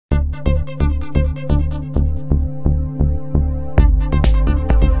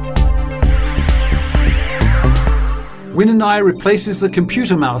Win&I replaces the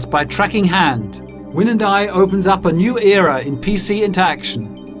computer mouse by tracking hand. Win&I opens up a new era in PC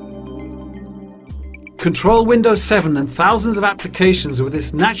interaction. Control Windows 7 and thousands of applications with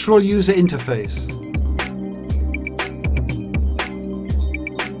this natural user interface.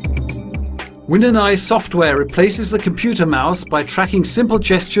 Win&I software replaces the computer mouse by tracking simple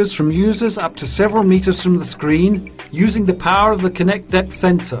gestures from users up to several meters from the screen using the power of the Kinect depth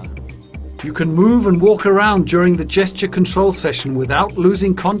sensor. You can move and walk around during the gesture control session without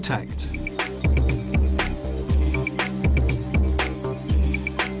losing contact.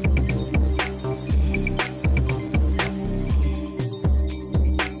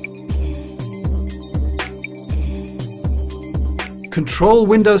 Control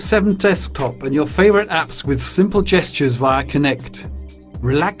Windows 7 desktop and your favorite apps with simple gestures via Kinect.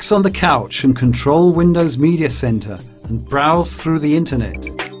 Relax on the couch and control Windows Media Center and browse through the internet.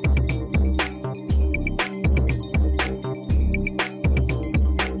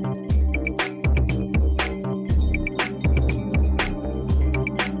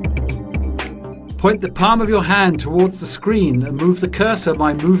 Point the palm of your hand towards the screen and move the cursor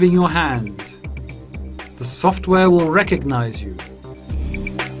by moving your hand. The software will recognize you.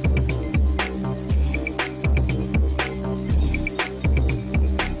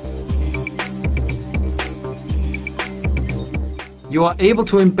 You are able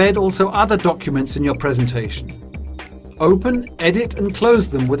to embed also other documents in your presentation. Open, edit and close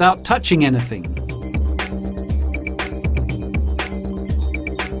them without touching anything.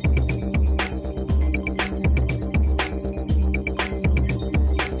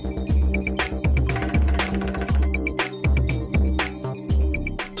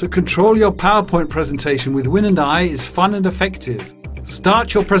 To control your PowerPoint presentation with Win&I is fun and effective.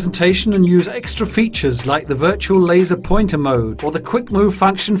 Start your presentation and use extra features like the virtual laser pointer mode or the quick move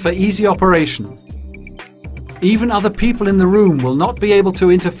function for easy operation. Even other people in the room will not be able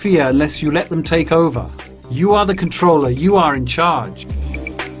to interfere unless you let them take over. You are the controller, you are in charge.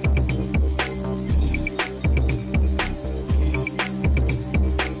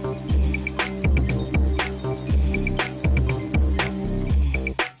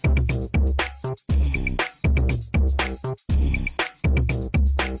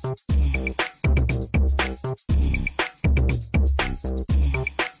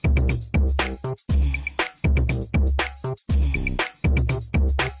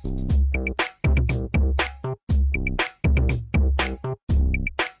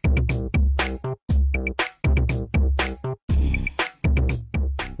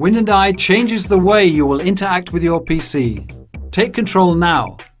 Win&I changes the way you will interact with your PC. Take control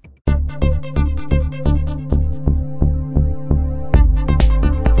now.